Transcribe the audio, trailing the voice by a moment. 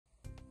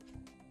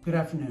Good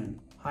afternoon.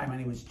 Hi, my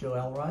name is Joe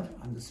Elrod.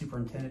 I'm the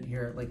superintendent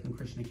here at Lakeland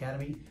Christian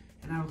Academy,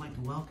 and I would like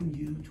to welcome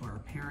you to our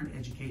Parent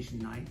Education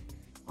Night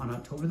on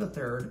October the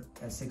 3rd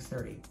at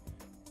 6:30.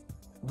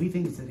 We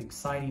think it's an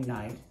exciting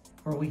night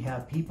where we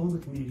have people in the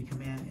community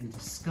come in and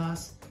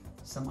discuss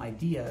some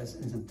ideas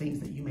and some things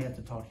that you may have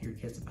to talk to your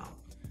kids about.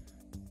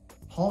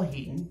 Paul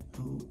Heaton,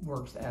 who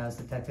works as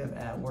detective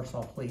at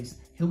Warsaw Police,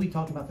 he'll be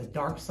talking about the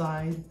dark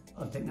side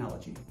of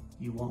technology.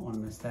 You won't want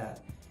to miss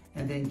that.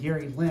 And then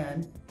Gary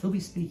Lynn, he'll be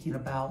speaking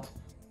about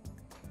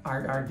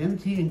our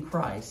identity in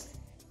Christ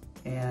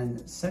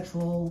and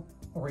sexual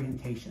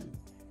orientation.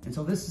 And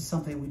so this is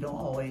something we don't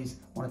always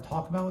want to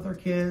talk about with our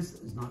kids.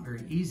 It's not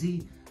very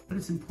easy, but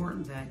it's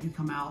important that you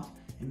come out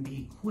and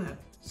be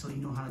equipped so you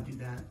know how to do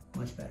that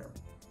much better.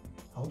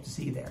 I hope to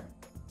see you there.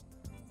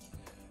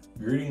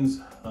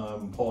 Greetings,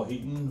 I'm Paul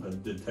Heaton, a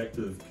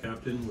detective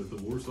captain with the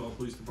Warsaw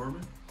Police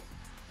Department.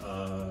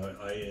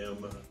 I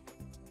am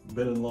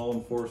been in law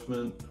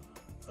enforcement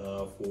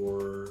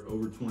for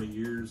over 20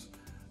 years.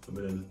 I've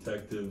been a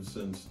detective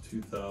since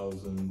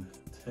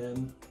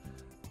 2010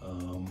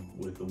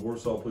 with the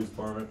Warsaw Police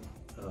Department.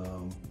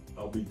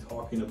 I'll be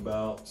talking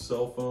about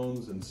cell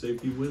phones and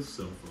safety with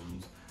cell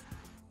phones.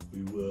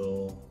 We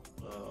will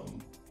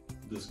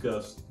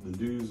discuss the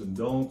do's and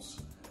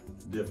don'ts,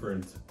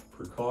 different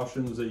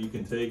precautions that you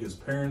can take as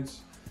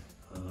parents,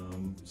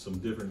 some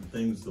different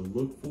things to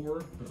look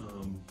for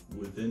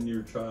within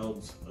your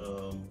child's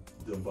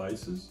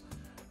devices.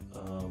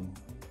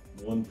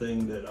 One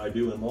thing that I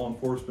do in law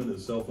enforcement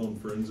is cell phone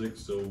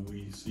forensics, so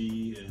we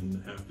see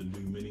and have to do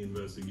many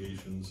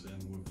investigations,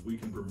 and if we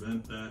can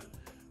prevent that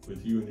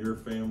with you and your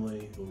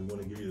family, we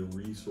want to give you the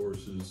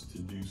resources to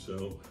do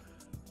so.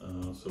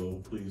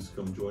 So please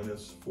come join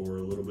us for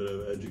a little bit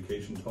of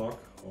education talk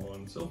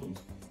on cell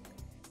phones.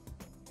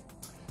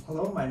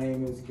 Hello, my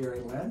name is Gary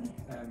Lynn,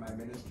 and my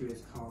ministry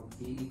is called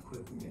Be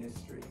Equipped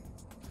Ministry.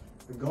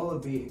 The goal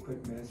of Be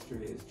Equipped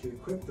Ministry is to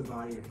equip the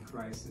body of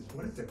Christ as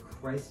what is a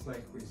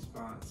Christ-like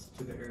response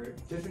to the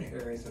different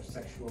areas of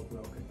sexual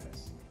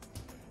brokenness.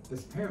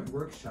 This parent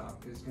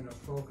workshop is going to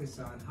focus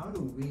on how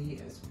do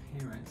we as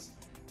parents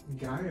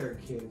guide our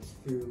kids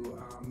through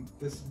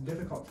this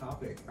difficult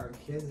topic. Our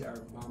kids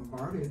are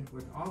bombarded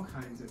with all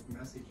kinds of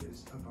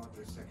messages about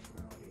their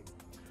sexuality.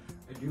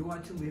 I do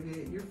want to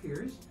alleviate your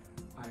fears.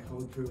 I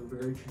hold to a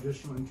very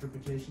traditional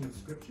interpretation of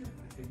Scripture.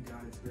 I think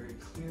God is very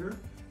clear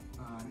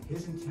on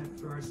His intent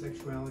for our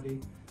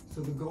sexuality. So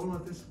the goal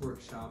of this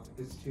workshop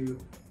is to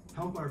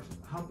help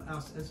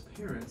us as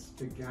parents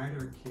to guide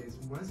our kids.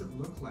 What does it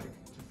look like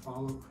to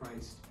follow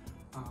Christ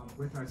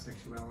with our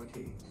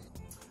sexuality?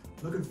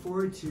 Looking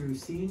forward to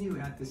seeing you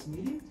at this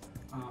meeting.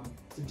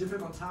 It's a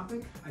difficult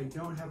topic. I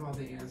don't have all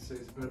the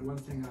answers, but one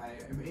thing I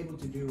am able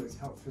to do is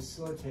help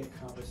facilitate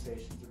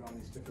conversations around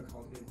these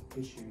difficult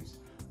issues.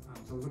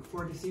 So look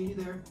forward to seeing you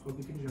there. Hope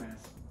you can join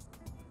us.